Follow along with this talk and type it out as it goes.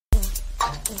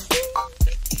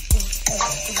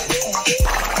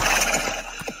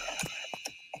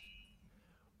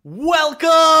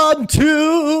Welcome to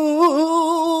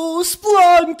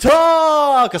Splunk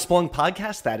Talk, a Splunk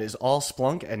podcast that is all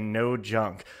Splunk and no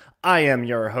junk. I am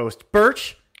your host,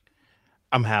 Birch.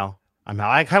 I'm Hal.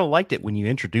 I kind of liked it when you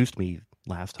introduced me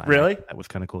last time. Really? That was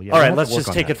kind of cool. Yeah. All right, let's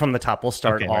just take it from the top. We'll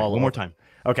start one more time.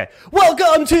 Okay.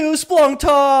 Welcome to Splunk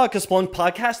Talk, a Splunk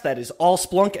podcast that is all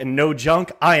Splunk and no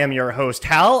junk. I am your host,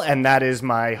 Hal, and that is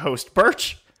my host,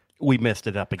 Birch. We messed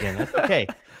it up again. That's okay.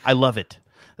 I love it.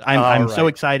 I'm so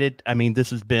excited. I mean, this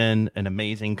has been an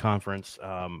amazing conference.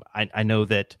 I know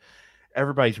that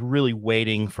everybody's really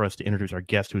waiting for us to introduce our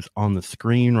guest who's on the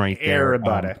screen right there.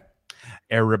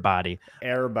 Everybody's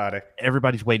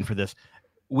waiting for this.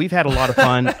 We've had a lot of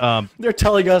fun. They're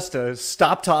telling us to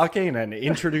stop talking and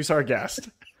introduce our guest.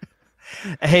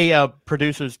 Hey,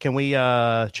 producers, can we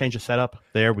change the setup?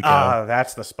 There we go.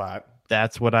 That's the spot.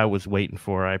 That's what I was waiting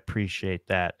for. I appreciate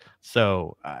that.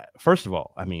 So, first of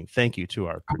all, I mean, thank you to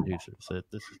our producers.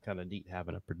 This is kind of neat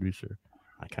having a producer.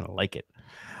 I kind of like it.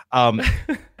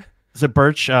 So,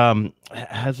 Birch,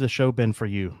 how's the show been for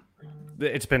you?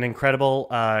 It's been incredible.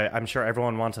 I'm sure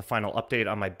everyone wants a final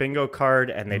update on my bingo card,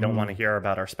 and they don't want to hear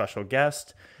about our special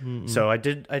guest. So I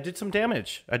did some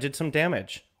damage.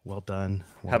 Well done.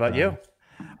 How about you?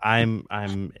 I'm.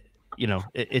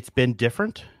 It's been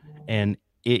different, and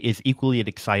it is equally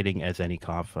exciting as any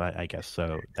conf, I guess.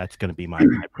 So that's going to be my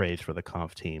praise for the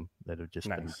conf team that have just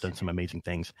done some amazing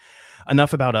things.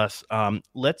 Enough about us.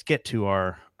 Let's get to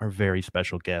our very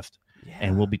special guest,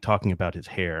 and we'll be talking about his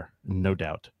hair, no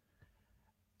doubt.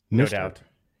 No doubt.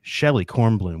 Shelley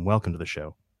Kornblum, welcome to the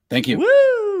show. Thank you.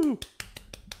 Woo!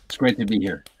 It's great to be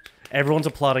here. Everyone's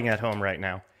applauding at home right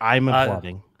now. I'm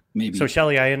applauding. Maybe. So,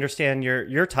 Shelley, I understand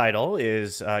your title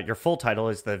is your full title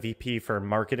is the VP for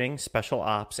Marketing, Special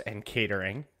Ops, and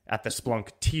Catering at the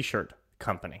Splunk T-shirt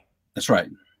company. That's right.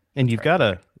 And you've got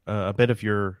a bit of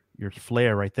your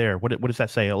flair right there. What does that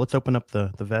say? Let's open up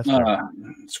the vest.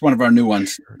 It's one of our new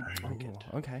ones. I like it.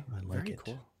 Okay. I like Very it.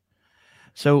 Cool.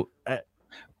 So,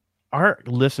 our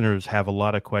listeners have a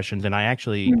lot of questions, and I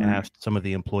actually asked some of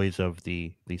the employees of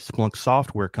the Splunk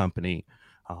software company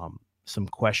some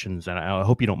questions, and I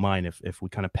hope you don't mind if we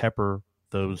kind of pepper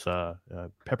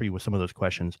you with some of those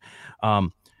questions.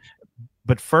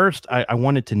 But first, I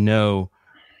wanted to know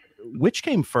which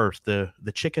came first, the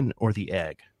chicken or the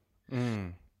egg?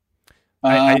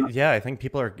 I think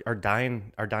people are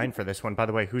dying for this one. By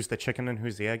the way, who's the chicken and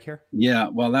who's the egg here? Yeah,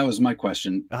 well, that was my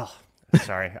question. Oh,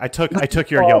 sorry, I took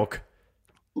your yolk.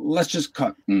 Let's just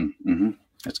call.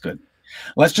 That's good.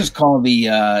 Let's just call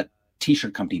the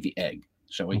T-shirt company the egg,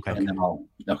 shall we? Okay. And then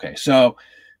So,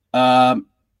 the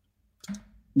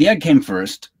egg came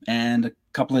first, and a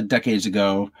couple of decades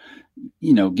ago,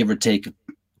 give or take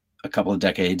a couple of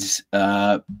decades,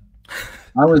 I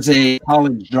was a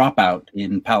college dropout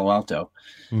in Palo Alto.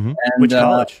 Mm-hmm. And, Which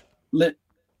college?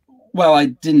 Well, I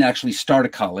didn't actually start a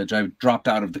college. I dropped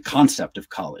out of the concept of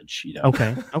college.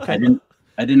 Okay.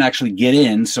 I didn't actually get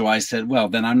in, so I said, "Well,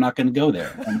 then I'm not going to go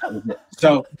there." And that was it.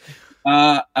 So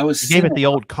I was. You gave it the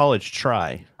old college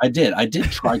try. I did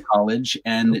try college,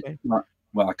 and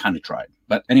I kind of tried,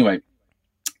 but anyway,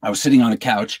 I was sitting on a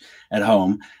couch at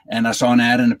home, and I saw an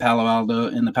ad in the Palo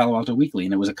Alto Weekly,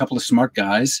 and it was a couple of smart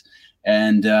guys.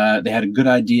 And they had a good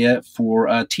idea for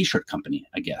a T-shirt company,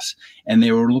 I guess, and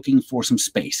they were looking for some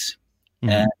space.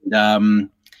 Mm-hmm. And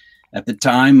at the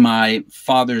time, my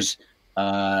father's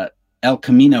El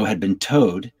Camino had been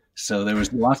towed, so there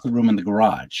was lots of room in the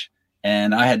garage.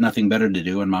 And I had nothing better to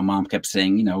do, and my mom kept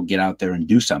saying, get out there and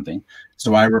do something.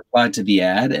 So I replied to the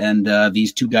ad, and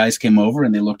these two guys came over,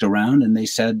 and they looked around, and they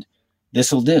said,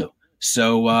 "This'll do."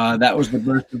 So that was the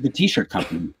birth of the T-shirt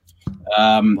company.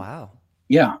 Wow.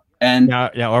 Yeah. And now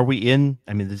are we in?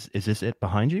 I mean, is this it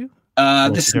behind you?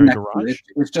 This is next to it.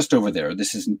 It's just over there.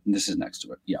 This is next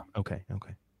to it. Yeah. Okay.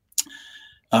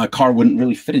 Car wouldn't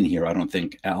really fit in here, I don't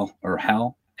think. Hal.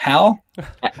 Hal.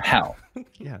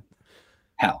 Yeah.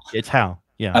 Hal. It's Hal.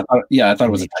 Yeah. I thought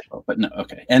it was a typo, but no.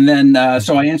 Okay. And then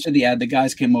so I answered the ad. The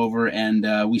guys came over, and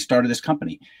we started this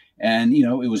company. And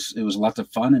it was lots of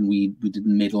fun, and we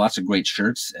made lots of great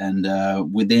shirts. And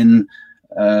within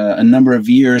a number of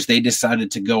years, they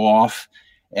decided to go off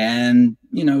and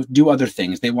do other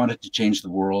things. They wanted to change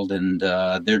the world, and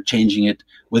they're changing it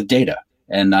with data.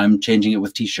 And I'm changing it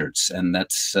with T-shirts, and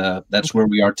that's where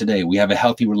we are today. We have a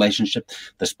healthy relationship.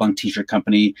 The Splunk T-shirt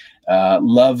company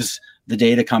loves the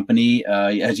data company.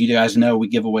 As you guys know, we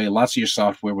give away lots of your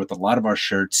software with a lot of our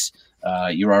shirts.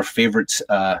 You're our favorite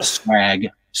swag.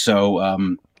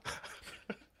 So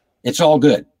It's all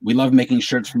good. We love making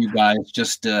shirts for you guys.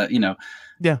 Just try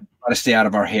to stay out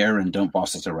of our hair and don't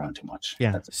boss us around too much.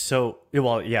 Yeah. So,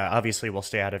 well, yeah, obviously we'll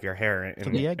stay out of your hair.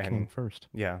 So the egg came first.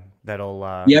 Yeah, that'll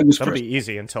first. be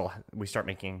easy until we start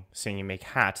seeing you make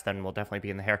hats. Then we'll definitely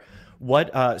be in the hair.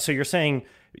 What? So you're saying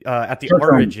at the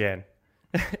origin,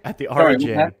 at the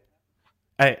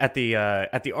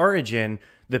origin,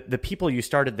 the people you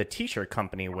started the T-shirt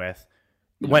company with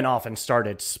went off and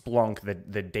started Splunk,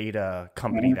 the data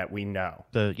company that we know.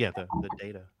 The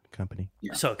data company.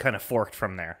 Yeah. So it kind of forked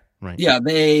from there. Right. Yeah,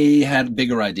 they had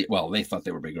bigger ideas. Well, they thought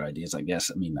they were bigger ideas, I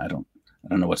guess. I mean, I don't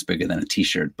know what's bigger than a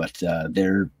T-shirt, but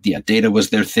data was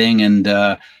their thing, and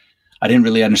I didn't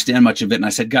really understand much of it. And I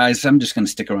said, guys, I'm just going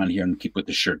to stick around here and keep with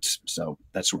the shirts. So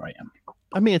that's where I am.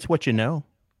 I mean, it's what you know.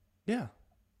 Yeah.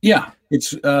 Yeah,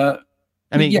 it's.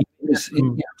 I mean,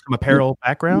 from apparel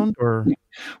background, or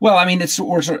well, I mean, I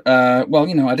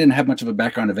didn't have much of a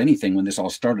background of anything when this all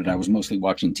started. I was mostly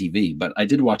watching TV, but I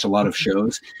did watch a lot of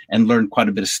shows and learned quite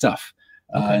a bit of stuff.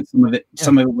 And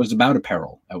some of it was about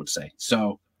apparel, I would say.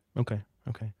 So okay.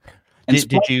 And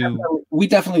we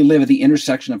definitely live at the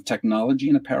intersection of technology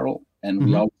and apparel, and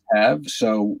we always have.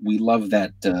 So we love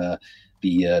that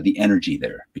the energy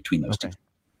there between those two.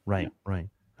 Right.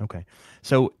 Okay.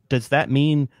 So does that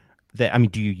mean that, I mean,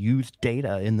 do you use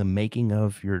data in the making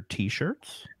of your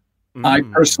T-shirts? I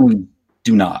personally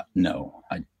do not know.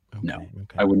 I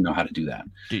wouldn't know how to do that.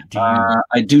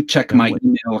 I do check my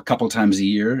email a couple times a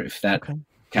year, if that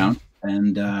counts.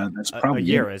 And that's probably a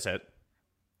year, is it?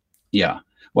 Yeah.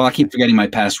 Well, I keep forgetting my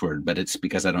password, but it's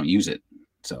because I don't use it.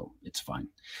 So it's fine.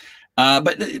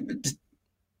 But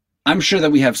I'm sure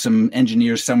that we have some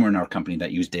engineers somewhere in our company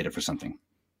that use data for something.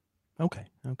 Okay.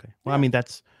 Well, I mean,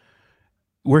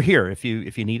 we're here if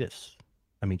you need us.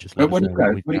 I mean, just let us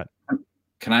know.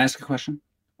 Can I ask a question?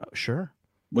 Sure.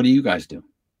 What do you guys do?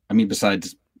 I mean,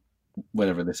 besides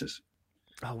whatever this is.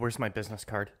 Oh, where's my business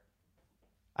card?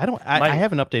 I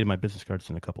haven't updated my business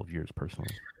cards in a couple of years personally.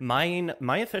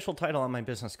 My official title on my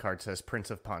business card says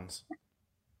Prince of Puns.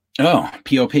 Oh,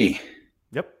 POP.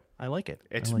 Yep. I like it.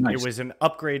 It was an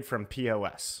upgrade from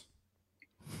POS.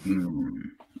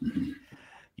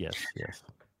 Yes.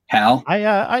 Hal?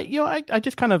 I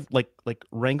just kind of like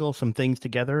wrangle some things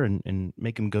together and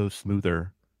make them go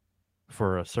smoother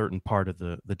for a certain part of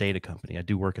the data company. I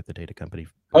do work at the data company.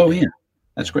 Oh yeah,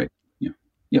 that's great. Yeah,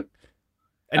 yep.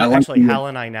 And actually, Hal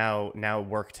and I now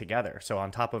work together. So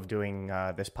on top of doing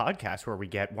this podcast where we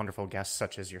get wonderful guests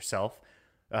such as yourself,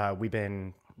 we've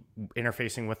been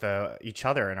interfacing with each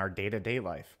other in our day-to-day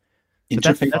life.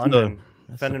 That's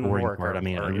the boring part. I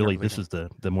mean, really, this is the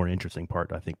more interesting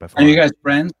part, I think. By far. Are you guys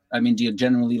friends? I mean, do you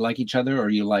generally like each other, or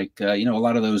you like, a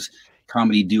lot of those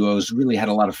comedy duos really had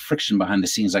a lot of friction behind the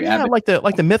scenes, like Abbott. like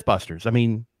the MythBusters. I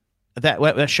mean,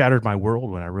 that shattered my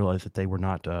world when I realized that they were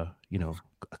not, a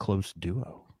close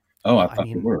duo. Oh, I thought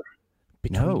they were.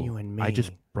 Between you and me, I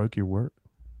just broke your word.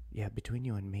 Yeah, between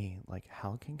you and me, like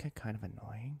Hal can get kind of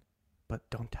annoying, but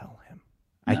don't tell him.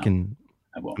 No.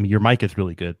 I mean, your mic is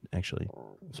really good, actually.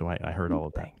 So I heard all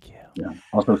of that. Thank you. Yeah.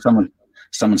 Also,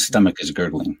 someone's stomach is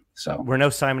gurgling. So we're no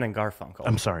Simon and Garfunkel.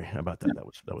 I'm sorry about that. That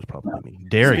was probably me.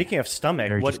 Derry. Speaking of stomach,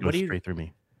 Derry what do you? Straight through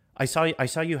me. I saw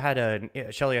you had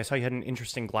Shelly. I saw you had an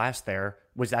interesting glass there.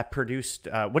 Was that produced?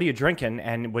 What are you drinking?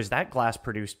 And was that glass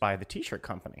produced by the T-shirt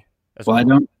company? Well, I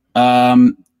don't. I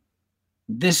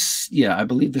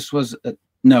believe this was.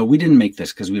 No, we didn't make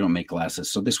this because we don't make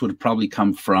glasses. So this would probably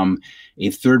come from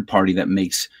a third party that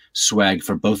makes swag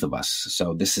for both of us.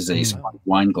 So this is a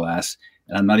wine glass,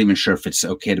 and I'm not even sure if it's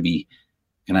okay to be.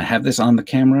 Can I have this on the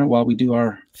camera while we do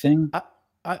our thing?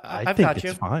 I've think got you.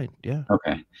 It's fine. Yeah.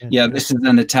 Okay. Yeah, this is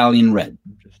an Italian red.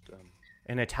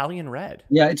 An Italian red.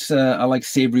 Yeah, it's I like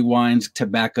savory wines,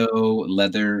 tobacco,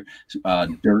 leather,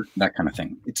 dirt, that kind of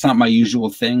thing. It's not my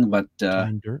usual thing, but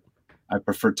dirt. I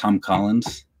prefer Tom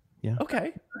Collins. Yeah.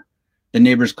 Okay. The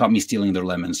neighbors caught me stealing their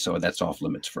lemons, so that's off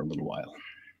limits for a little while.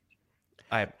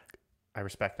 I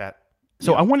respect that.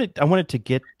 So I wanted to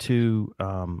get to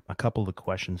a couple of the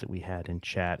questions that we had in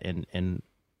chat and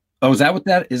oh, is that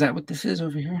what this is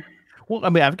over here? Well, I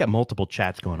mean, I've got multiple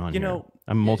chats going on.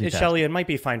 I'm multitasking. Shelly, it might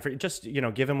be fine for just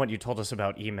given what you told us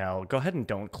about email. Go ahead and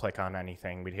don't click on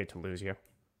anything. We'd hate to lose you.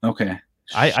 Okay.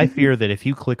 I fear that if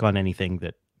you click on anything,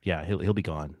 that he'll be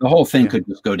gone. The whole thing could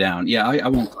just go down. Yeah, I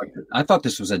won't click it. I thought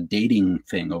this was a dating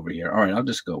thing over here. All right, I'll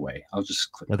just go away. I'll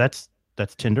just click. Well, that's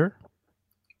Tinder.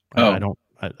 Oh, I don't.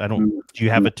 Do you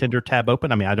have a Tinder tab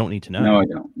open? I mean, I don't need to know. No, I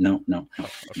don't. No.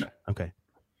 Okay.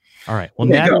 All right. Well,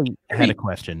 Natalie had a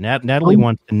question. Natalie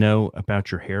wants to know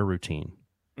about your hair routine.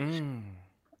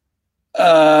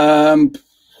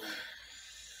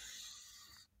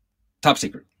 Top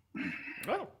secret.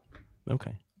 Oh,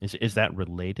 Okay. Is that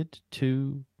related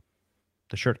to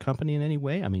the shirt company in any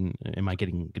way? I mean, am I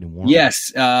getting warm?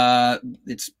 Yes,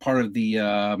 it's part of the.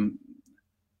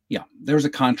 There was a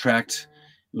contract.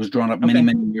 It was drawn up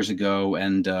many years ago,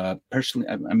 and personally,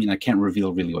 I mean, I can't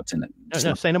reveal really what's in it.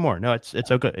 No, say no more. No, it's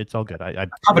all good. It's all good.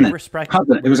 we respect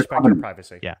your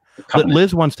privacy. Yeah.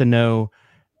 Liz wants to know,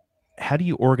 how do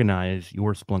you organize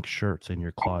your Splunk shirts in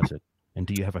your closet, and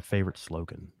do you have a favorite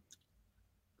slogan?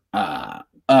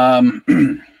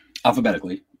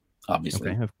 Alphabetically,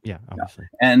 obviously. Okay. Yeah, obviously.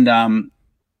 And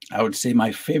I would say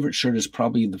my favorite shirt is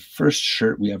probably the first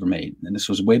shirt we ever made, and this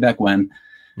was way back when.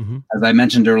 Mm-hmm. As I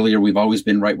mentioned earlier, we've always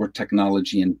been right where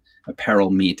technology and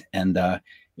apparel meet, and it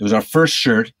was our first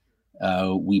shirt.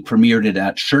 We premiered it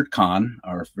at ShirtCon,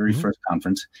 our very first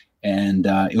conference, and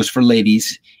it was for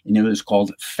ladies, and it was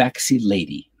called Faxy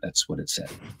Lady. That's what it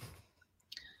said.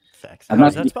 How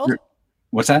is that spelled?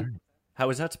 What's that? How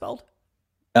is that spelled?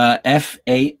 Faxy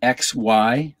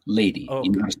Lady. Oh,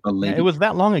 okay. Lady. It was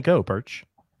that long ago, Birch.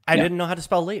 I didn't know how to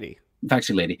spell lady.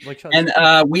 Faxy Lady. And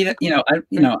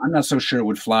I'm not so sure it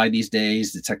would fly these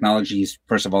days. The technology is,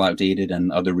 first of all, outdated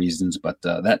and other reasons, but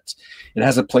it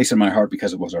has a place in my heart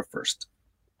because it was our first.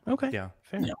 Okay. Yeah.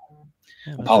 Fair.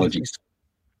 Yeah. Apologies.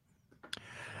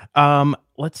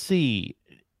 Let's see.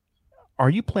 Are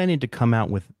you planning to come out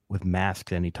with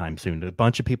masks anytime soon? A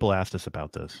bunch of people asked us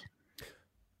about this.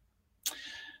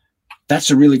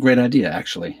 That's a really great idea,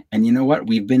 actually. And you know what?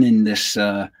 We've been in this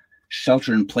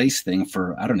shelter in place thing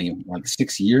for, I don't know, like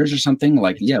 6 years or something.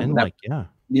 Plus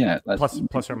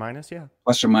or minus, yeah.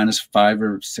 Plus or minus 5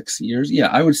 or 6 years. Yeah,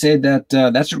 I would say that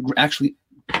that's actually.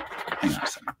 Hang on a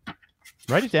second.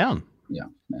 Write it down. Yeah,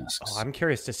 masks. Oh, I'm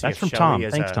curious to see. That's if from Shelley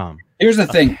Tom. Thanks, Tom. Here's the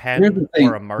thing.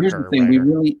 Or a marker. Here's the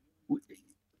thing.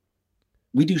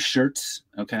 We do shirts,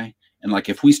 okay? And like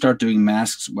if we start doing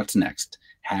masks, what's next?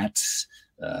 Hats.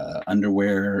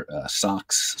 Underwear,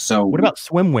 socks. So what about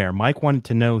swimwear? Mike wanted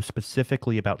to know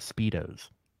specifically about Speedos.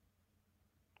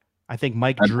 I think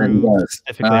Mike Drew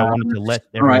specifically. I wanted to let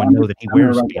everyone know that he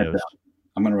wears Speedos.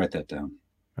 I'm going to write that down.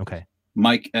 Okay.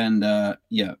 Mike, and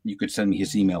you could send me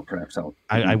his email, perhaps.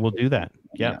 I will do that.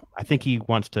 Yeah. I think he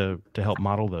wants to help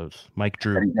model those. Mike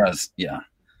Drew. He does. Yeah.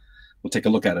 We'll take a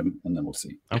look at him and then we'll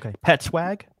see. Okay. Pet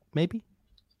swag, maybe.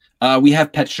 We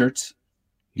have pet shirts.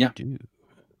 You do.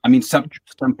 I mean, some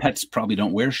pets probably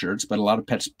don't wear shirts, but a lot of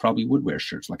pets probably would wear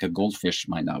shirts. Like a goldfish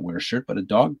might not wear a shirt, but a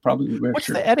dog probably would wear a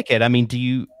shirt. What's the etiquette? I mean,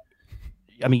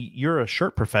 you're a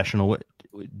shirt professional.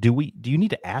 Do you need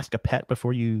to ask a pet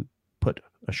before you put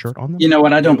a shirt on them? You know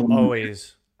what? I don't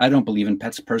believe in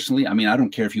pets personally. I mean, I don't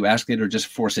care if you ask it or just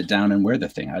force it down and wear the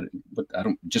thing. I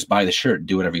don't just buy the shirt,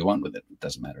 do whatever you want with it. It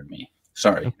doesn't matter to me.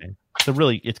 Sorry. Okay. So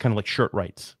really, it's kind of like shirt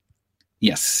rights.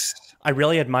 Yes. I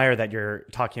really admire that you're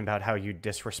talking about how you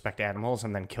disrespect animals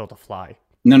and then killed a fly.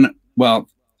 No. Well,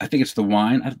 I think it's the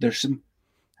wine. I have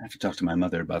to talk to my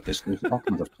mother about this. There's all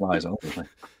kinds of flies all over the place.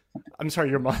 I'm sorry,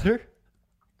 your mother?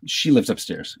 She lives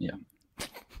upstairs. Yeah.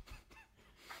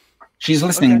 She's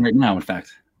listening right now, in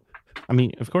fact. I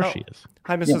mean, of course she is.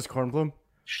 Hi, Mrs. Kornblum.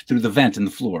 Through the vent in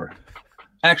the floor.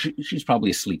 Actually, she's probably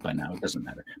asleep by now. It doesn't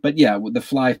matter. But yeah, the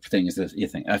fly thing is the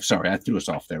thing. I'm sorry, I threw us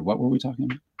off there. What were we talking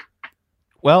about?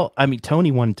 Well, I mean, Tony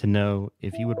wanted to know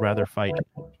if you would rather fight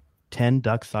 10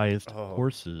 duck-sized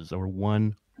horses or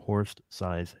 1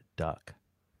 horse-sized duck.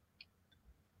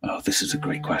 Oh, this is a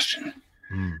great question.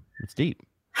 It's deep.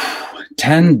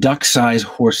 10 duck-sized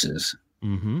horses.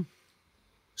 Mm-hmm.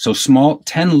 So small,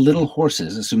 10 little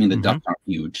horses, assuming the ducks aren't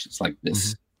huge. It's like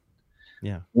this. Mm-hmm.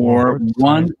 Yeah. Or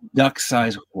 1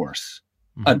 duck-sized horse.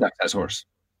 Mm-hmm. A duck-sized horse.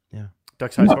 Yeah.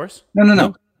 Duck-sized horse?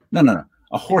 No.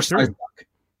 A horse-sized duck.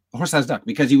 A horse-sized duck,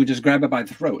 because you would just grab it by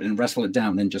the throat and wrestle it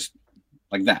down and just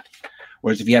like that.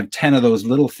 Whereas if you have 10 of those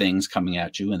little things coming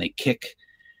at you and they kick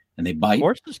and they bite.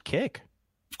 Horses kick.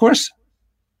 Of course.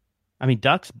 I mean,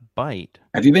 ducks bite.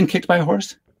 Have you been kicked by a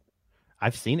horse?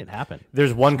 I've seen it happen.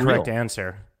 There's one correct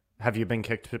answer. Have you been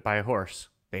kicked by a horse?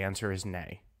 The answer is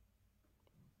nay.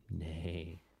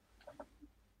 Nay.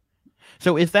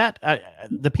 So is that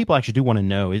the people actually do want to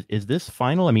know? Is this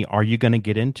final? I mean, are you going to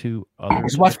get into other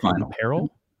apparel?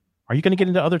 Are you going to get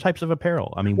into other types of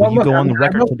apparel? I mean, will you go on the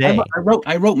record today?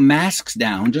 I wrote masks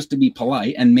down just to be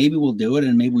polite, and maybe we'll do it,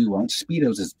 and maybe we won't.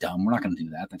 Speedos is dumb. We're not going to do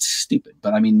that. That's stupid.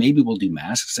 But I mean, maybe we'll do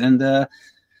masks and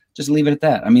just leave it at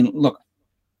that. I mean, look,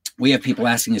 we have people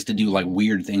asking us to do like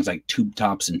weird things like tube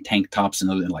tops and tank tops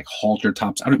and like halter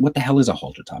tops. What the hell is a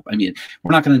halter top? I mean,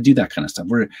 we're not going to do that kind of stuff.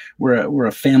 We're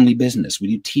a family business. We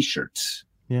do T-shirts.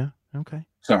 Yeah. Okay.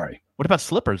 Sorry. What about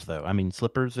slippers, though? I mean,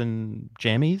 slippers and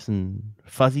jammies and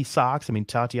fuzzy socks. I mean,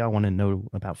 Tati, I want to know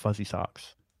about fuzzy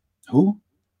socks. Who?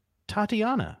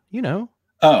 Tatiana, you know.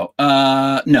 Oh,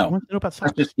 I no. want to know about Let's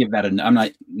socks. just give that a. I'm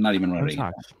not even No ready.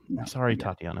 socks. No. Sorry,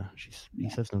 Tatiana. He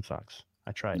says no socks.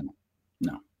 I tried.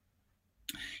 No.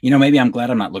 You know, maybe I'm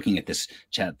glad I'm not looking at this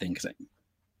chat thing because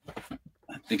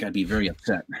I think I'd be very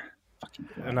upset.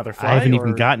 Another fly. I haven't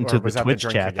even gotten to the Twitch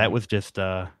chat. Again? That was just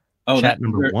chat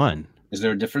number one. Is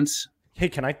there a difference? Hey,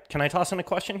 can I toss in a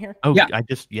question here? Oh,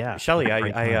 yeah. Shelly,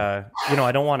 I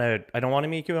I don't want to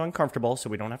make you uncomfortable, so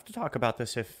we don't have to talk about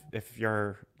this if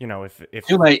you're, if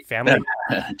too late.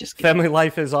 family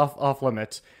life is off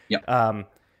limits. Yeah.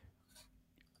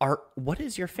 What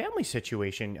is your family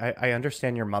situation? I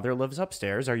understand your mother lives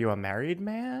upstairs. Are you a married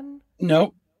man?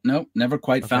 Nope. Never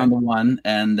quite found the one.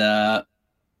 And well,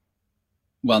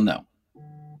 no.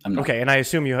 I'm not. Okay, and I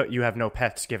assume you have no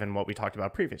pets, given what we talked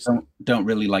about previously. Don't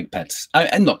really like pets.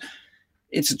 And look,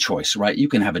 it's a choice, right? You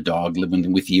can have a dog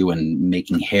living with you and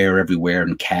making hair everywhere,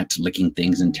 and cats licking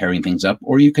things and tearing things up,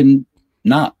 or you can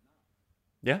not.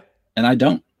 Yeah. And I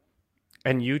don't.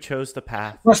 And you chose the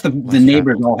path. Plus, the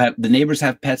neighbors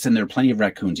have pets, and there are plenty of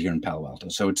raccoons here in Palo Alto,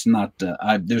 so it's not.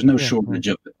 There's no shortage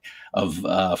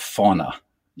of fauna,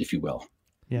 if you will.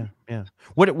 Yeah.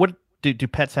 What do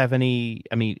pets have any?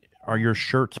 I mean, are your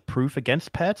shirts proof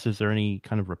against pets? Is there any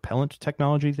kind of repellent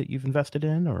technology that you've invested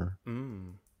in, or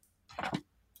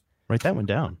write that one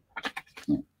down?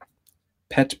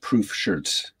 Pet-proof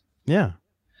shirts. Yeah.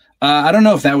 I don't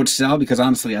know if that would sell because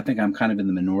honestly, I think I'm kind of in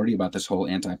the minority about this whole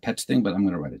anti-pets thing, but I'm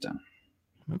going to write it down.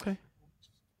 Okay.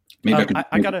 Maybe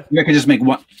maybe I could just make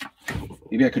one.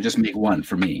 Maybe I could just make one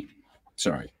for me.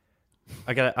 Sorry.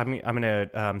 I'm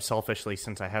gonna selfishly,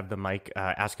 since I have the mic,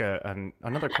 ask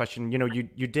another question.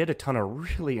 You did a ton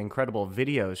of really incredible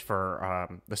videos for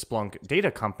the Splunk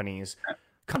Data Company's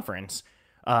conference.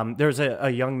 There's a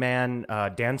young man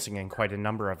dancing in quite a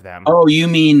number of them. Oh, you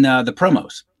mean the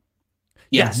promos?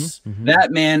 Yes. Mm-hmm.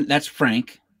 That man, that's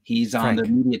Frank. He's on the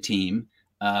media team.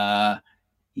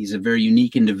 He's a very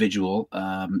unique individual.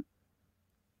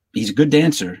 He's a good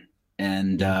dancer.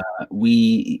 And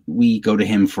we go to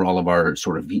him for all of our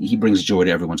sort of. He brings joy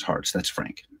to everyone's hearts. That's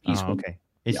Frank. He's okay.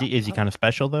 Is he kind of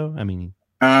special though? I mean,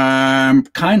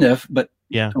 kind of, but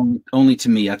yeah, only to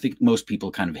me. I think most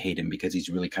people kind of hate him because he's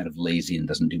really kind of lazy and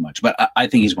doesn't do much. But I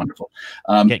think he's wonderful.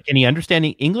 Can he understand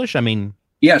English? I mean,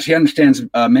 yes, he understands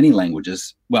many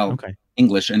languages. Well, okay.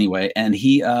 English anyway. And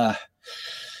he,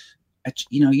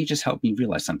 you just helped me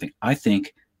realize something. I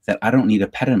think that I don't need a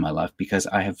pet in my life because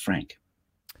I have Frank.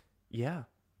 Yeah.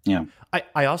 Yeah.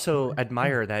 I also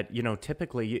admire that,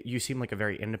 typically you seem like a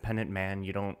very independent man.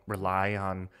 You don't rely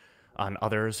on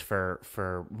others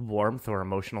for warmth or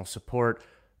emotional support.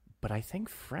 But I think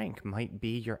Frank might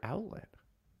be your outlet.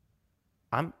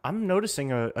 I'm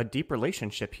noticing a deep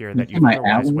relationship here that you've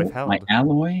otherwise withheld. My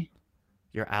alloy?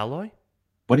 Your alloy?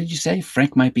 What did you say?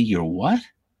 Frank might be your what?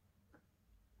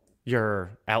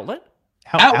 Your outlet?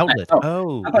 Outlet.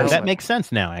 Oh, that makes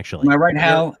sense now. Actually, am I right,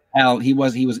 Hal? Hal, he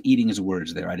was eating his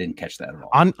words there. I didn't catch that at all.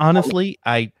 Honestly,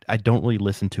 I don't really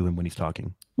listen to him when he's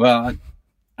talking. Well,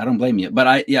 I don't blame you, but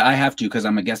I have to because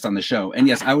I'm a guest on the show, and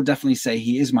yes, I would definitely say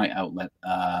he is my outlet.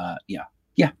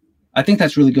 Yeah, I think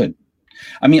that's really good.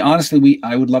 I mean, honestly,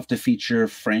 I would love to feature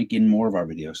Frank in more of our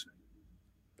videos.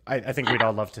 I think we'd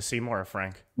all love to see more of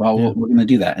Frank. Well, we're going to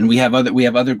do that, and we have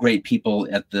other great people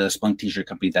at the Splunk T-shirt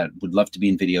company that would love to be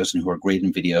in videos and who are great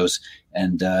in videos,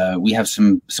 and we have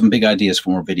some big ideas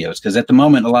for more videos because at the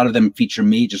moment a lot of them feature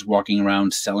me just walking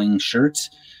around selling shirts,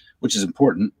 which is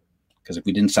important because if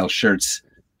we didn't sell shirts,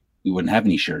 we wouldn't have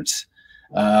any shirts.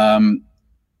 But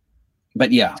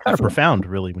yeah, it's kind of profound,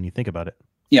 really, when you think about it.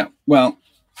 Yeah, well,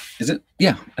 is it?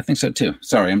 Yeah, I think so too.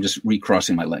 Sorry, I'm just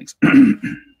recrossing my legs.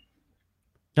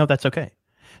 No, that's okay.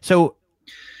 So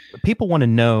people want to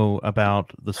know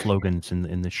about the slogans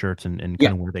and the shirts and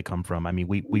kind of where they come from. I mean,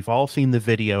 we've all seen the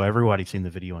video. Everybody's seen the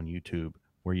video on YouTube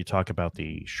where you talk about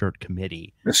the shirt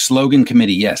committee. The slogan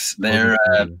committee, yes. They're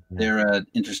an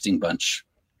interesting bunch.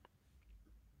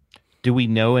 Do we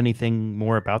know anything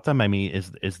more about them? I mean,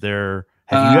 is there...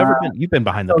 Have you ever been? You've been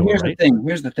behind the door, here's right?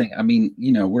 Here's the thing. I mean,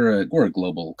 we're a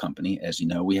global company, as you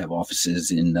know. We have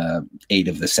offices in 8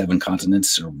 of the 7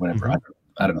 continents, or whatever. Mm-hmm.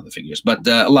 I don't know the figures, but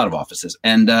a lot of offices,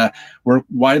 and we're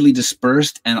widely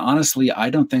dispersed. And honestly, I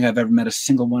don't think I've ever met a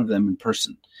single one of them in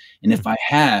person. And if I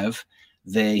have,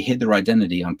 they hid their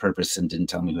identity on purpose and didn't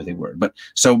tell me who they were. But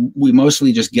so we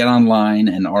mostly just get online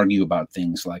and argue about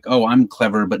things like, "Oh, I'm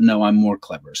clever, but no, I'm more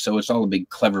clever." So it's all a big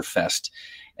clever fest.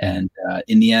 And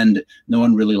in the end, no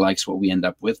one really likes what we end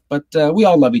up with. But we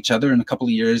all love each other. And a couple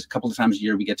of times a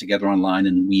year, we get together online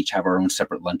and we each have our own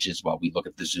separate lunches while we look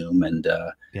at the Zoom. And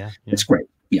it's great.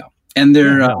 Yeah. And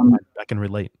they're... I can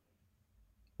relate.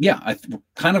 Yeah,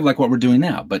 kind of like what we're doing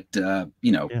now, but Yeah.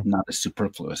 not as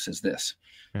superfluous as this,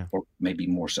 Yeah. or maybe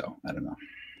more so. I don't know.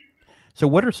 So,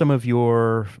 what are some of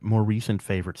your more recent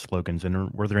favorite slogans,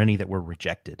 and were there any that were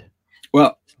rejected?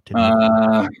 Well,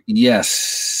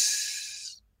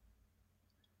 Yes.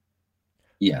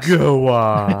 Go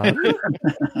on.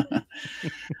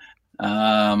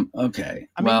 Okay.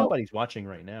 I mean, nobody's watching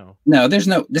right now. No, there's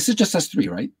no. This is just us three,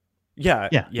 right? Yeah.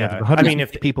 I mean,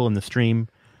 if people in the stream,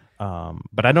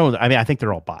 but I don't. I mean, I think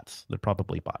they're all bots. They're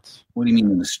probably bots. What do you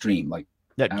mean in the stream? Like,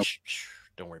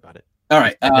 don't worry about it. All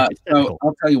right. So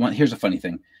I'll tell you one. Here's a funny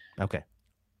thing. Okay.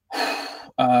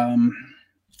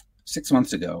 6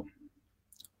 months ago,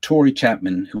 Tori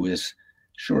Chapman, who is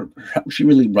she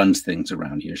really runs things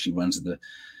around here. She runs the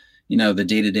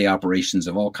day-to-day operations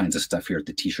of all kinds of stuff here at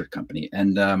the T-shirt company.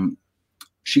 And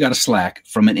she got a Slack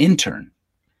from an intern.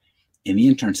 And the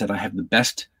intern said, I have the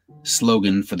best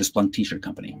slogan for the Splunk T-shirt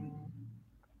company.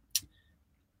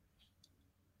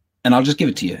 And I'll just give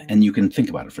it to you, and you can think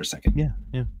about it for a second.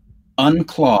 Yeah.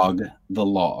 Unclog the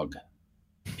log,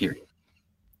 period.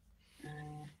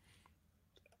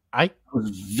 I was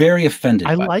very offended.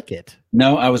 I like it.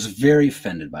 No, I was very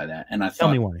offended by that. And I thought,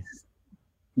 tell me why.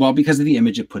 Well, because of the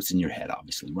image it puts in your head,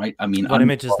 obviously, right? I mean, what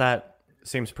image is that?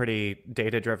 Seems pretty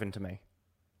data-driven to me.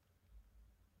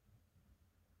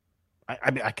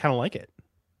 I kind of like it.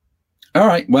 All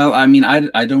right. Well, I mean, I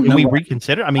don't know. We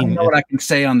reconsider. I mean, I don't know what I can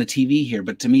say on the TV here,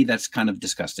 but to me, that's kind of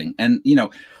disgusting. And I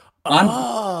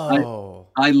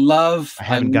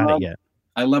haven't got it yet.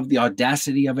 I love the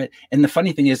audacity of it. And the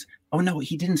funny thing is, oh no,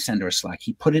 he didn't send her a Slack.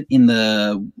 He put it in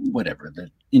the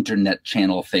internet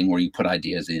channel thing where you put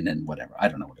ideas in and whatever. I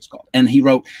don't know what it's called. And he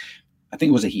wrote, I think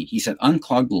it was a he. He said,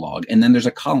 unclog the log. And then there's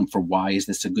a column for why is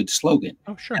this a good slogan?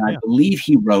 Oh, sure. And I believe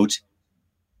he wrote,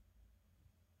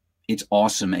 it's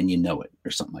awesome and you know it,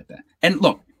 or something like that. And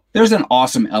look, there's an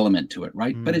awesome element to it,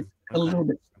 right? But it's a little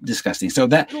bit disgusting. So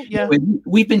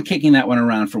we've been kicking that one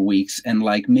around for weeks, and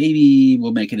like maybe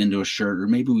we'll make it into a shirt, or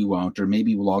maybe we won't, or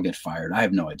maybe we'll all get fired. I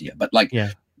have no idea. But like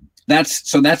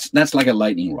that's like a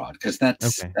lightning rod, because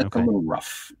that's a little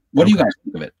rough. What do you guys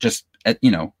think of it? Just as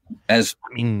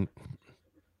I mean,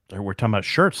 we're talking about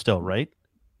shirts still, right?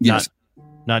 Yes.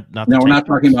 No, we're not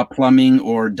talking about plumbing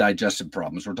or digestive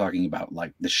problems. We're talking about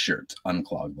like the shirt,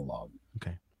 unclog the log.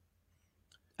 Okay.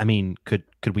 I mean, could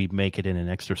we make it in an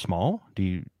extra small? Do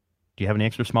you have any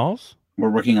extra smalls?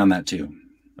 We're working on that too.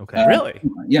 Okay. Really?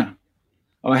 Yeah.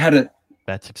 Oh, I had a.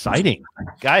 That's exciting,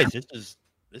 guys. This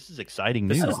is exciting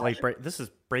news. This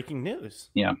is breaking news.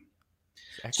 Yeah.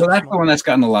 So that's the one that's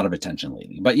gotten a lot of attention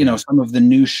lately. But some of the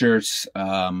new shirts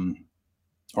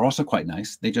are also quite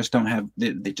nice. They just don't have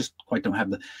they just quite don't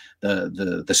have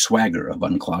the swagger of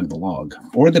unclog the log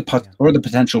or the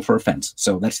potential for offense.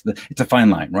 So it's a fine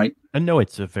line, right? And no,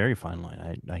 it's a very fine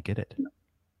line. I get it.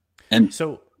 And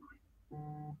so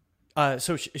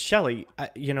Shelly,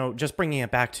 just bringing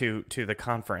it back to the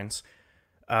conference.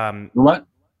 What?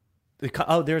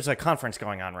 There's a conference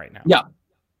going on right now. Yeah.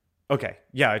 Okay.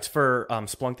 Yeah, it's for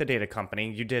Splunk, the data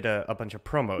company. You did a bunch of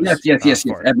promos. Yes.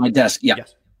 At my desk. Yeah.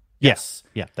 Yes.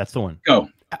 Yeah, that's the one. Go.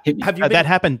 Have you that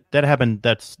happened?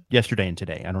 That's yesterday and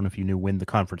today. I don't know if you knew when the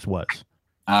conference was.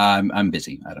 I'm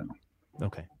busy. I don't know.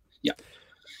 Okay. Yeah.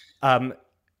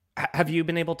 Have you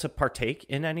been able to partake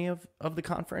in any of the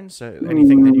conference?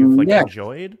 Anything that you've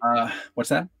enjoyed? What's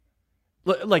that?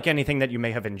 Like anything that you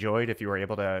may have enjoyed if you were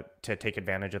able to take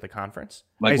advantage of the conference?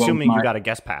 Like, assuming you got a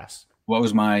guest pass. What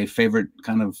was my favorite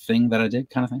kind of thing that I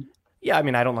did, kind of thing? Yeah, I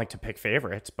mean, I don't like to pick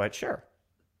favorites, but sure.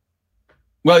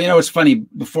 Well, it's funny.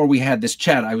 Before we had this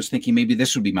chat, I was thinking maybe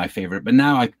this would be my favorite, but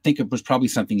now I think it was probably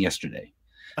something yesterday.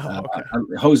 Oh, okay.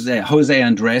 Jose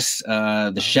Andres,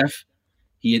 the chef,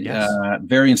 he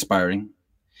very inspiring.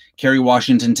 Kerry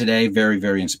Washington today, very,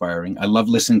 very inspiring. I love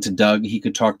listening to Doug. He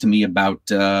could talk to me about,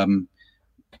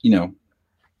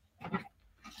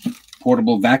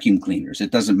 portable vacuum cleaners.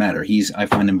 It doesn't matter. I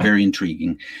find him very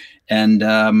intriguing. And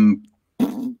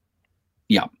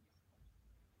yeah.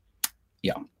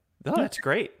 Oh, that's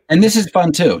great. And this is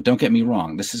fun too. Don't get me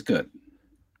wrong. This is good.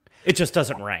 It just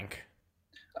doesn't rank.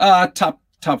 Top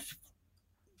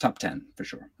 10 for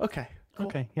sure. Okay. Cool.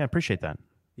 Okay. Yeah, I appreciate that.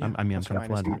 Yeah, I'm kind of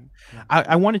flattered. Yeah.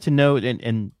 I wanted to know,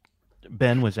 and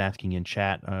Ben was asking in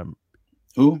chat.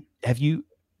 Who have you?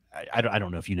 I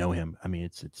don't know if you know him. I mean,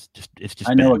 it's just.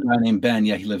 I know a guy named Ben.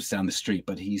 Yeah, he lives down the street,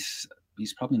 but he's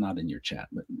probably not in your chat.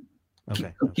 But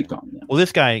keep going. Yeah. Well,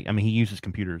 this guy, I mean, he uses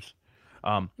computers.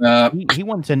 He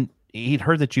once he'd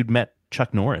heard that you'd met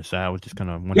Chuck Norris. I was just kind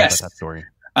of wondering about that story.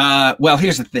 Well,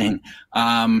 here's the thing.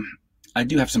 I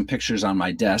do have some pictures on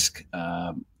my desk.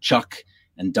 Chuck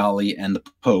and Dolly and the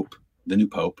Pope the new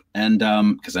pope, and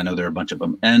because I know there are a bunch of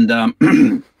them,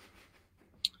 and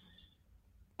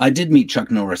I did meet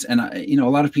Chuck Norris, and a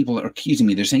lot of people are accusing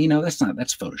me. They're saying, that's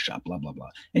Photoshop, blah blah blah.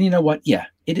 And you know what? Yeah,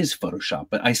 it is Photoshop,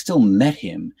 but I still met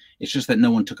him. It's just that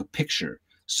no one took a picture.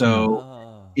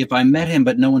 So if I met him,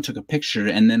 but no one took a picture,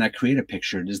 and then I create a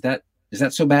picture, is that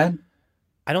so bad?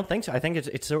 I don't think so. I think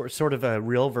it's sort of a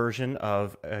real version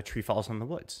of A Tree Falls in the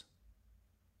Woods,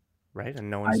 right? And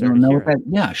no one's there to hear it.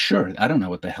 Yeah, sure. I don't know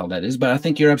what the hell that is, but I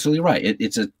think you're absolutely right.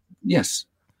 Yes.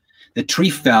 The tree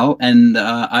fell, and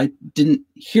I didn't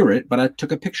hear it, but I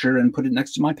took a picture and put it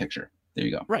next to my picture. There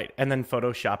you go. Right, and then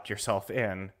photoshopped yourself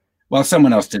in. Well,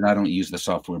 someone else did. I don't use the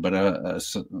software, but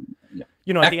yeah.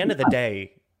 At the end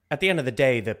of the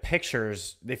day, the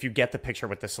pictures, if you get the picture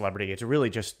with the celebrity, it's really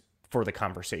just for the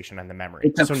conversation and the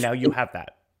memory. So now you have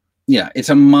that. Yeah, it's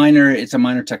a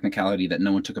minor technicality that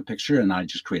no one took a picture, and I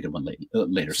just created one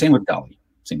later. Same with Dolly.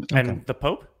 And the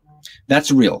Pope? That's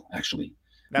real, actually.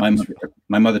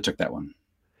 My mother took that one.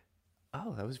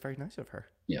 Oh, that was very nice of her.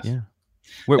 Yes. Yeah.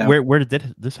 Where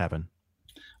did this happen?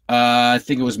 I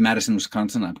think it was Madison,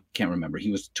 Wisconsin. I can't remember.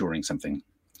 He was touring something.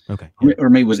 Okay. Or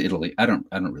maybe it was Italy. I don't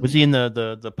really. Was he in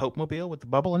the Pope mobile with the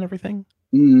bubble and everything?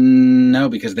 No,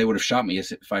 because they would have shot me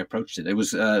if I approached it. It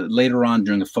was later on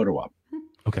during a photo op.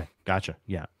 Okay, gotcha.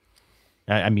 Yeah.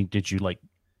 I mean, did you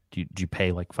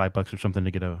pay like $5 or something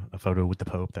to get a photo with the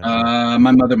Pope? My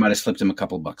mother might have slipped him a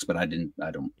couple bucks, but I didn't.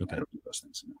 I don't do those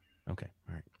things. No. Okay.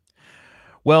 All right.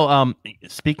 Well,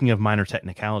 speaking of minor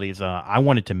technicalities, I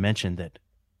wanted to mention that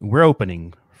we're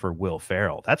opening for Will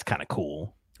Ferrell. That's kind of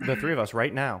cool. The three of us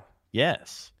right now.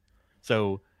 Yes.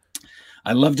 So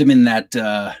I loved him in that.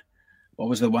 What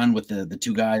was the one with the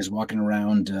two guys walking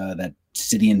around that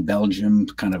city in Belgium,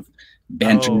 kind of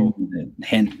bantering,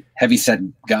 heavy set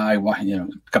guy, a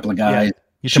couple of guys. Yeah.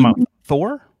 You talking about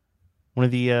Thor? One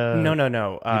of the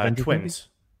no.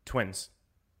 Twins.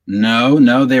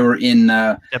 No, they were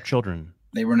in Stepchildren.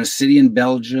 They were in a city in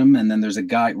Belgium, and then there's a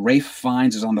guy, Rafe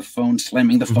Fiennes, is on the phone,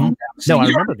 slamming the phone down. No, I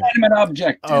remember that. An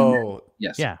object. Oh,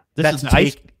 yes. Yeah. That's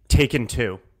Taken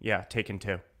 2. Yeah, Taken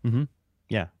 2. Mm-hmm.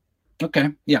 Yeah. Okay.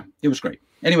 Yeah, it was great.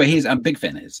 Anyway, I'm a big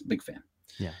fan of his. Big fan.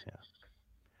 Yeah.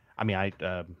 I mean,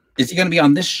 is he going to be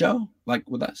on this show, like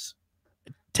with us?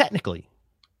 Technically.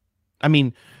 I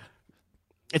mean,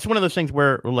 it's one of those things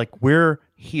where, like, we're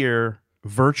here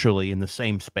virtually in the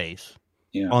same space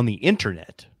on the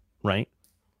internet, right?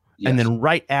 Yes. And then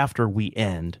right after we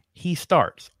end, he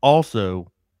starts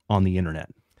also on the internet.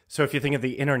 So if you think of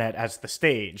the internet as the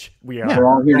stage, we're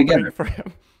all here together for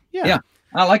him. Yeah,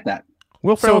 I like that.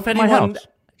 So if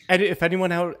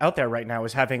anyone out there right now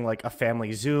is having like a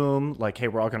family Zoom, like, hey,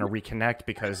 we're all going to reconnect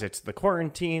because it's the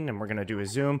quarantine and we're going to do a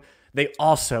Zoom, they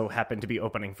also happen to be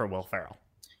opening for Will Ferrell.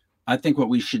 I think what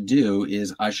we should do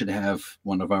is I should have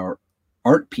one of our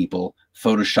art people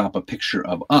Photoshop a picture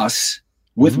of us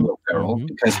with Will Ferrell,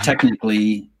 because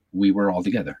technically we were all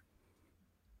together.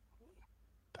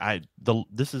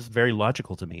 This is very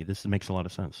logical to me. This makes a lot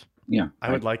of sense. Yeah, I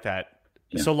would like that.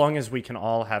 Yeah. So long as we can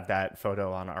all have that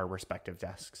photo on our respective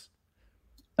desks.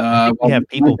 We have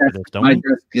people for this, don't we? My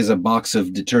desk is a box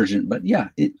of detergent, but yeah,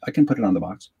 I can put it on the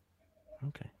box.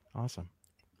 Okay, awesome.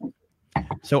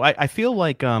 So I feel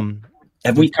like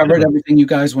have we covered everything you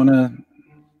guys want to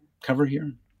cover here?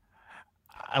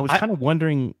 I was kind of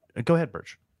wondering. Go ahead,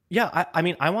 Birch. Yeah, I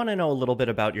mean, I want to know a little bit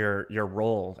about your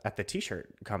role at the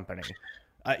T-shirt company.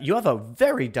 You have a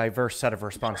very diverse set of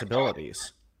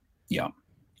responsibilities. Yeah.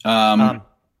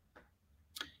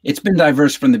 It's been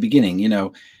diverse from the beginning,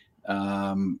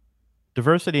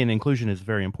 diversity and inclusion is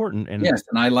very important. And yes,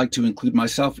 and I like to include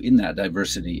myself in that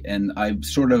diversity. And I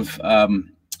sort of,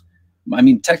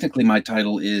 technically my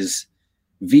title is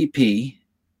VP.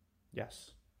 Yes.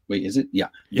 Wait, is it? Yeah.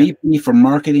 VP for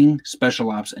marketing, special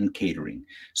ops, and catering.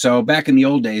 So back in the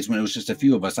old days when it was just a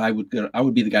few of us, I would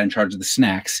be the guy in charge of the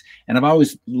snacks. And I've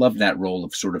always loved that role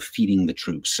of sort of feeding the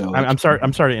troops. So I'm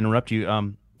sorry to interrupt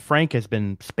you. Frank has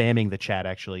been spamming the chat,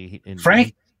 actually.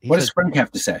 Frank? What does Frank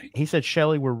have to say? He said,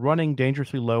 Shelley, we're running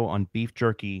dangerously low on beef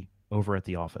jerky over at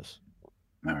the office.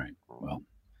 All right. Well,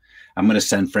 I'm going to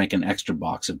send Frank an extra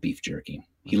box of beef jerky.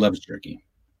 He loves jerky.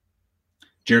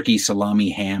 Jerky, salami,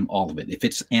 ham, all of it. If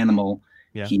it's animal,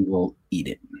 he will eat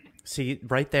it. See,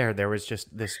 right there was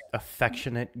just this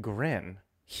affectionate grin.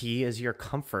 He is your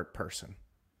comfort person.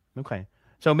 Okay.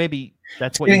 So maybe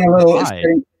that's what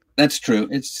you That's true.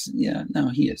 He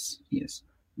is.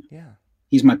 Yeah.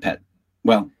 He's my pet.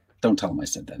 Well, don't tell him I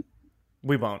said that.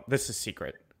 We won't. This is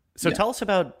secret. So tell us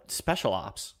about special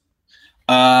ops.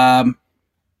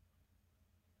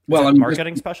 Well,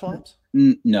 marketing special ops?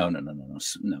 No.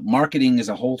 Marketing is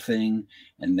a whole thing,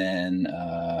 and then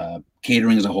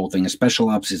catering is a whole thing. A special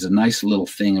ops is a nice little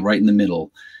thing right in the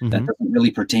middle that doesn't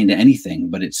really pertain to anything,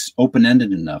 but it's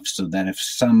open-ended enough so that if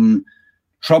some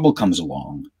trouble comes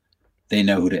along, they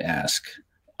know who to ask.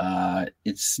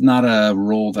 It's not a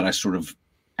role that I sort of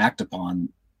act upon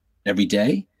every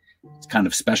day. It's kind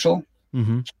of special.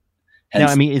 Now,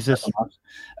 I mean, is this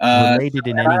related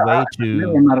in any way to?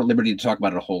 Really, I'm not at liberty to talk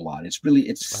about it a whole lot. It's really,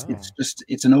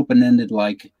 it's an open-ended,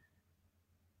 like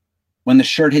when the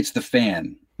shirt hits the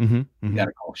fan, you got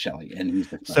to call Shelley, and he's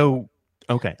the fan. So,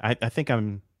 okay, I think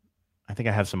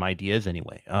I have some ideas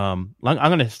anyway. I'm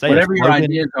going to say whatever your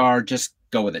ideas are, just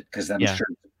go with it because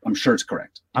I'm sure it's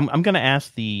correct. I'm going to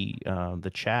ask the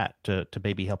chat to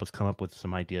maybe help us come up with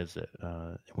some ideas that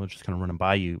we'll just kind of run them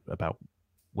by you about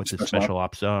what the special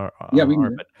ops are. Yeah, we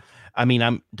can. But I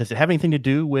mean, does it have anything to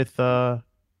do with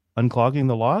unclogging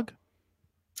the log?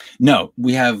 No,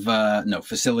 we have no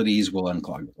facilities will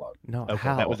unclog the log. No, okay,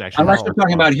 that was actually. Unless we're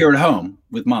talking about here at home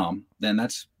with mom, then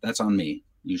that's on me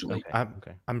usually.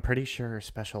 Okay. I'm pretty sure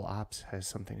special ops has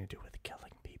something to do with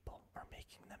killing people or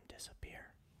making them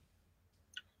disappear.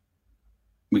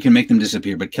 We can make them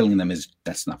disappear, but killing them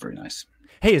that's not very nice.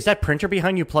 Hey, is that printer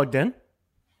behind you plugged in?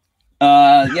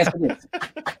 Yes, it is.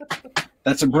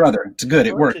 That's a brother. It's good.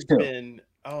 It works too.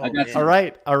 All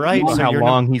right. So how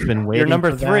long he's been waiting? You're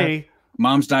number 3.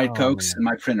 Mom's Diet Cokes and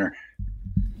my printer.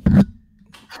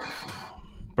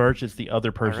 Birch is the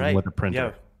other person with a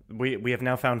printer. Yeah, we have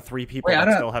now found 3 people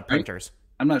that still have printers.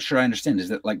 I'm not sure I understand. Is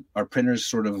that like our printers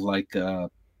sort of like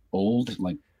old,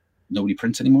 like nobody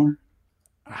prints anymore?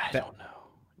 I don't know.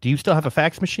 Do you still have a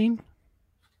fax machine?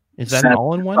 Is that an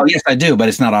all-in-one? Oh, yes, I do, but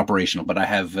it's not operational. But I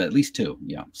have at least 2,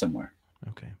 somewhere.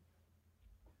 Okay.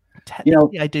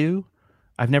 Technically, I do.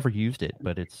 I've never used it,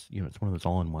 but it's it's one of those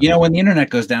all-in-ones. When the internet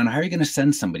goes down, how are you going to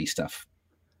send somebody stuff?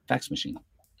 Fax machine.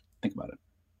 Think about it.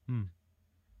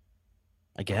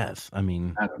 I guess. I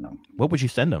mean, I don't know. What would you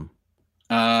send them?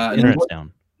 Internet's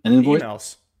down. An invoice.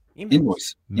 Emails.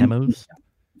 Invoice. Memos.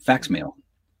 Fax mail.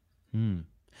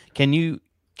 Can you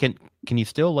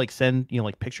still like send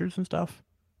like pictures and stuff?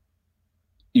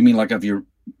 You mean like of your?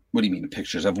 What do you mean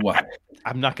pictures of what?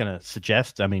 I'm not going to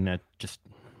suggest. I mean, just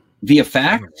via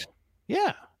fax.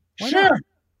 Yeah. Sure. Not?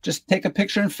 Just take a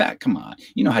picture and fax. Come on.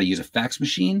 You know how to use a fax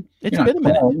machine. It's been a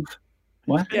minute.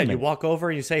 What? Yeah, you walk over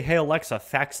and you say, "Hey Alexa,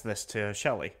 fax this to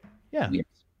Shelley." Yeah. Yes.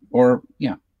 Or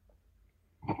and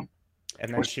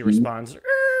then she responds.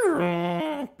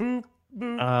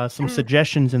 Some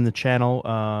suggestions in the channel.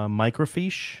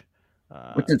 Microfiche.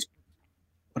 What is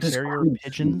carrier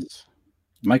pigeons?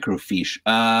 Microfiche.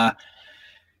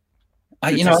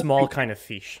 It's a small kind of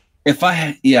fiche. I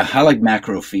like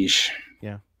macrofiche.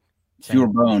 Yeah. Fewer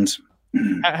bones.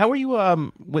 How are you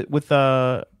with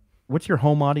what's your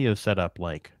home audio setup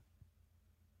like?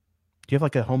 Do you have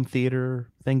like a home theater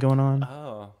thing going on?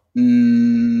 Oh.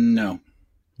 No.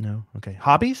 No. Okay.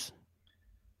 Hobbies?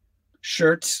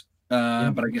 Shirts.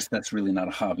 But I guess that's really not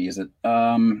a hobby, is it?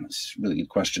 It's a really good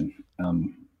question.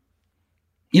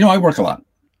 I work a lot.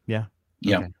 Yeah.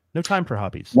 Yeah. Okay. No time for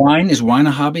hobbies. Is wine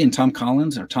a hobby? And Tom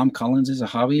Collins is a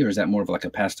hobby, or is that more of like a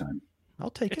pastime? I'll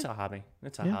take it. It's a hobby.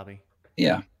 It's a hobby.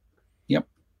 Yeah. Yep.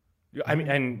 I mean,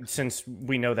 and since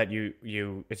we know that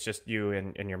it's just you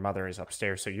and your mother is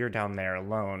upstairs, so you're down there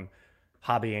alone,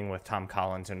 hobbying with Tom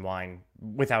Collins and wine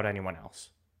without anyone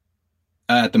else.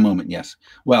 At the moment, yes.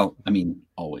 Well, I mean,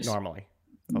 always. Normally.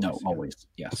 Always.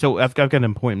 Yes. So I've got an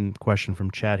important question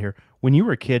from Chad here. When you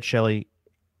were a kid, Shelley,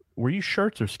 were you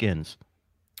shirts or skins?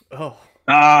 Oh.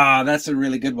 That's a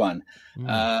really good one.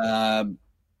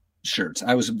 Shirts.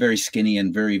 I was very skinny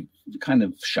and very kind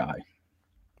of shy.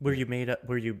 Were you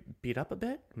beat up a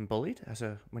bit and bullied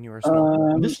when you were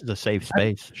small? This is a safe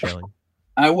space, Shelley.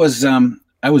 I was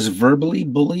verbally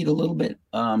bullied a little bit,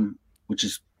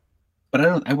 but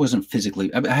I wasn't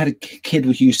physically. I had a kid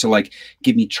who used to like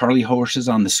give me Charlie horses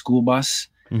on the school bus.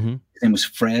 Mm-hmm. His name was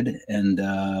Fred, and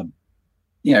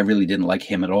I really didn't like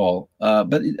him at all.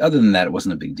 But other than that, it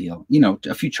wasn't a big deal.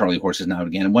 A few Charlie horses now and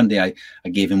again. And one day I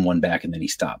gave him one back, and then he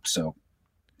stopped. So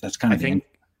that's kind of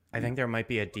I think there might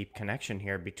be a deep connection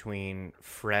here between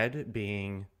Fred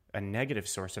being a negative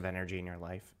source of energy in your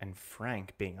life and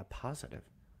Frank being a positive.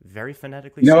 Very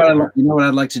phonetically. You know what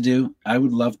I'd like to do? I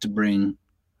would love to bring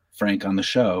Frank on the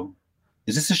show.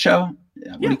 Is this a show?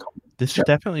 Yeah. What do you call it? This is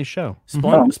definitely a show.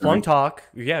 Splunk Talk.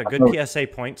 Yeah, good PSA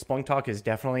point. Splunk Talk is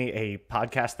definitely a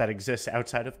podcast that exists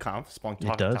outside of Conf.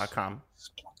 SplunkTalk.com.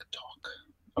 Splunk Talk.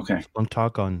 Okay. Splunk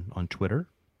Talk on Twitter.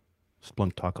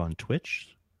 Splunk Talk on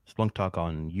Twitch. Splunk Talk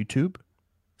on YouTube.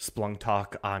 Splunk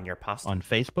Talk on your pasta. On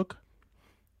Facebook.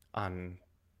 on.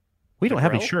 We don't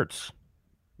have any grill? shirts.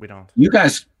 We don't. You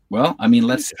guys, well, I mean,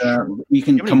 let's. We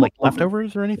can Do you have any, come like up with-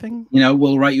 leftovers or anything.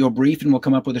 We'll write you a brief and we'll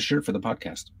come up with a shirt for the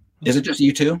podcast. Is it just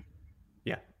you two?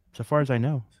 Yeah. So far as I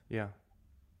know. Yeah.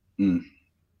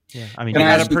 Yeah. I mean, Can He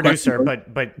I had ask a you a producer,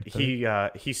 question? but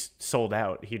he sold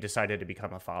out. He decided to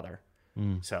become a father.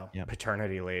 So yeah.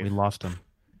 paternity leave. we lost him.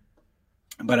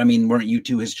 But I mean, weren't you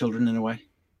two his children in a way?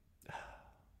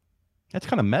 That's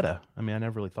kind of meta. I mean, I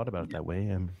never really thought about it that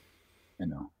way. I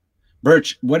know.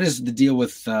 Birch, what is the deal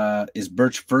with? Is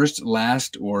Birch first,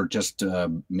 last, or just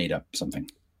made up something?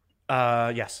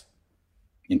 Yes.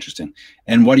 Interesting.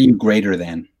 And what are you greater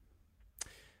than?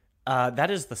 That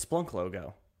is the Splunk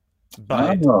logo.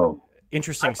 But Oh,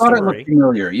 interesting I thought it story. looked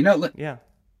familiar. Yeah.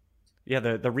 Yeah,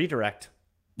 the redirect.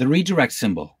 The redirect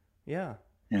symbol. Yeah.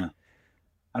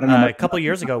 I don't know. A couple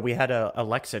years ago, we had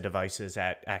Alexa devices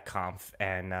at Conf,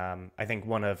 and I think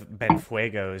one of Ben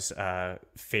Fuego's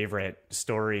favorite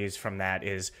stories from that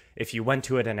is if you went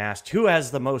to it and asked who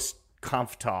has the most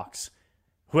Conf talks,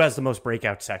 who has the most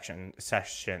breakout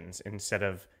sessions, instead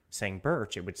of saying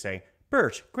Birch, it would say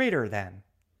Birch greater than.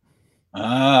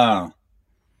 Ah,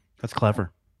 That's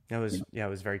clever. It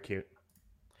was very cute.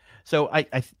 So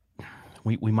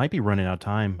we might be running out of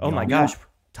time. Oh my y'all. gosh,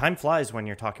 time flies when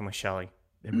you're talking with Shelly.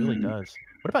 It really does.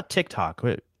 What about TikTok?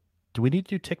 Do we need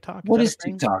to do TikTok? what that is a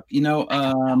thing? TikTok?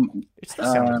 It's the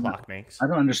sound the clock makes. I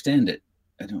don't understand it.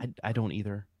 I don't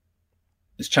either.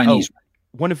 It's Chinese.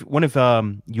 One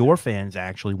of your fans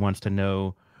actually wants to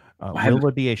know, will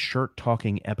there be a shirt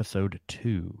talking episode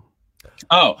 2?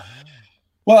 Oh,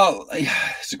 well,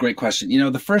 it's a great question.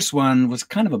 The first one was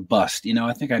kind of a bust.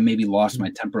 I think I maybe lost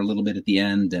my temper a little bit at the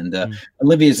end. And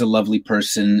Olivia is a lovely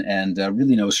person and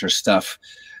really knows her stuff,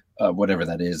 whatever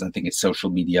that is. I think it's social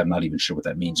media. I'm not even sure what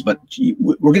that means. But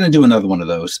we're going to do another one of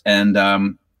those. And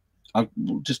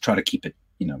we'll just try to keep it,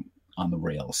 on the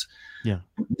rails. Yeah,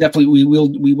 definitely.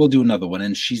 We will do another one.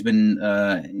 And she's been,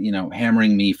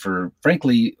 hammering me for,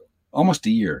 frankly, almost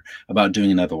a year about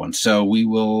doing another one. So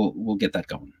we'll get that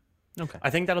going. Okay. I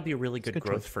think that'll be a really good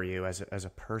growth choice. for you as a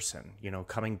person.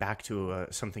 Coming back to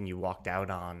something you walked out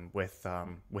on with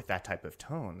that type of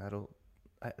tone.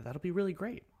 That'll be really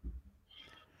great.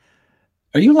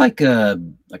 Are you like a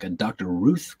Dr.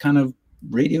 Ruth kind of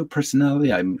radio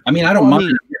personality? I mean, I don't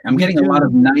mind. I'm getting a lot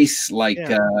of nice,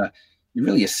 you're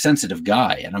really a sensitive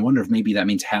guy, and I wonder if maybe that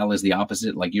means Hal is the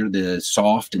opposite. Like you're the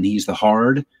soft and he's the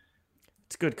hard.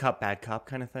 It's good cop, bad cop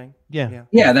kind of thing. Yeah.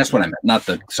 Yeah, that's what I meant. Not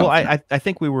the. So I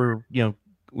think we were,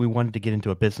 we wanted to get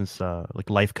into a business like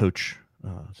life coach.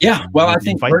 Yeah, well, I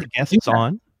think invite the guests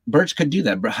on. Birch could do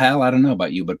that. Hal, I don't know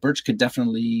about you, but Birch could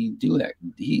definitely do that.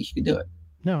 He could do it.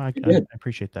 No, I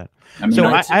appreciate that. I mean, so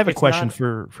I have a question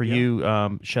not, for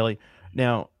you, Shelly.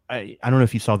 Now, I don't know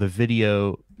if you saw the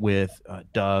video with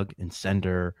Doug and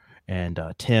Sender and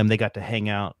Tim. They got to hang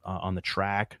out on the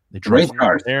track. They drove Race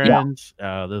cars. errands.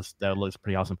 That looks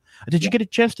pretty awesome. Did you get a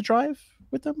chance to drive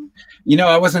with them?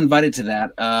 I wasn't invited to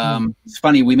that. It's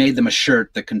funny. We made them a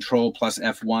shirt, the Control plus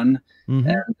F1,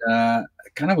 and I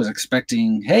kind of was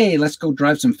expecting, hey, let's go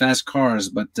drive some fast cars.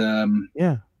 But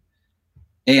yeah.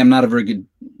 Hey, I'm not a very good.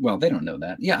 Well, they don't know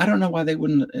that. Yeah, I don't know why they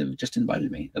wouldn't have just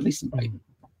invited me. At least invite me.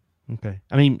 Okay.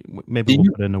 I mean, maybe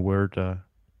we'll put in a word.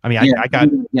 I got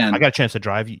a chance to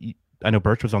drive. I know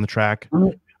Birch was on the track.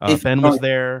 Ben was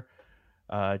there.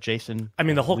 Jason. I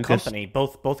mean, the whole Lucas, company,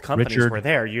 both companies Richard. were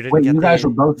there. You didn't Wait, get you guys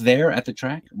were both there at the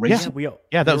track? Racing?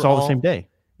 Yeah, that was all the same day.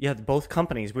 Yeah, both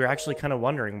companies. We were actually kind of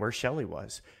wondering where Shelly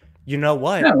was. You know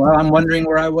what? Yeah, well, I'm wondering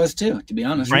where I was too, to be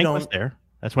honest. Frank was there.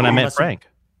 That's when I met Frank.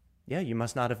 Yeah, you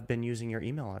must not have been using your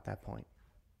email at that point.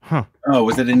 Huh. Oh,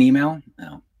 was it an email?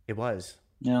 No. It was.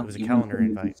 Yeah, it was a calendar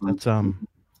invite.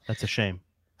 That's a shame.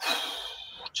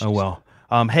 Oh well.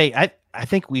 Hey, I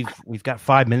think we've got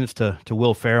 5 minutes to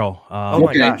Will Ferrell. Oh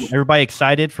my gosh! Everybody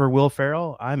excited for Will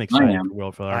Ferrell? I'm excited for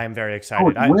Will Ferrell. I am very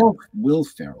excited. Will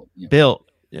Ferrell. Yeah. Bill.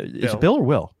 Is it Bill or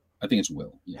Will? I think it's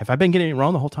Will. Yeah. Have I been getting it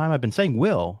wrong the whole time? I've been saying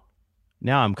Will.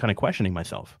 Now I'm kind of questioning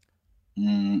myself.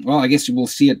 Well, I guess we'll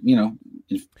see it.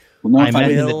 I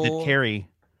imagine that Carrie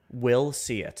will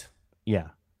see it. Yeah,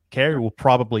 Carrie will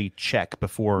probably check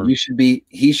before. He should be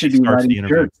writing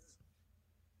shirts.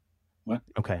 What?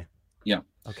 Okay. Yeah.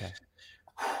 Okay.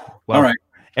 Well, all right,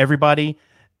 everybody.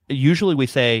 Usually we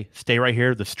say stay right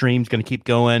here. The stream's going to keep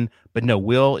going, but no.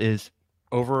 Will is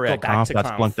over at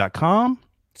conf.splunk.com.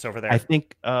 It's over there. I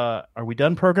think. Are we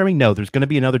done programming? No. There's going to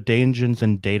be another Dungeons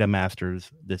and Data Masters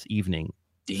this evening.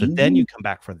 So then you come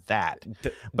back for that.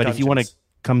 But if you want to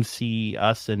come see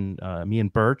us and me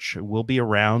and Birch, we'll be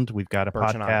around. We've got a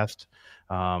podcast,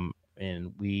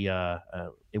 and we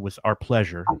it was our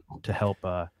pleasure to help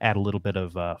add a little bit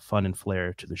of fun and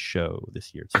flair to the show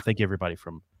this year. So thank you everybody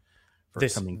for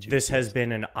coming to this has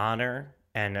been an honor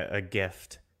and a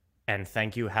gift, and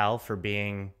thank you, Hal, for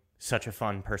being such a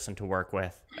fun person to work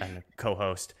with and a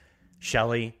co-host.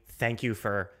 Shelly, thank you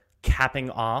for capping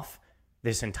off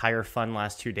this entire fun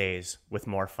last 2 days with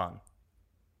more fun.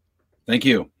 Thank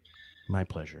you. My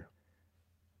pleasure.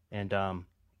 And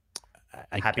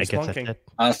happy splunking.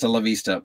 Hasta la vista.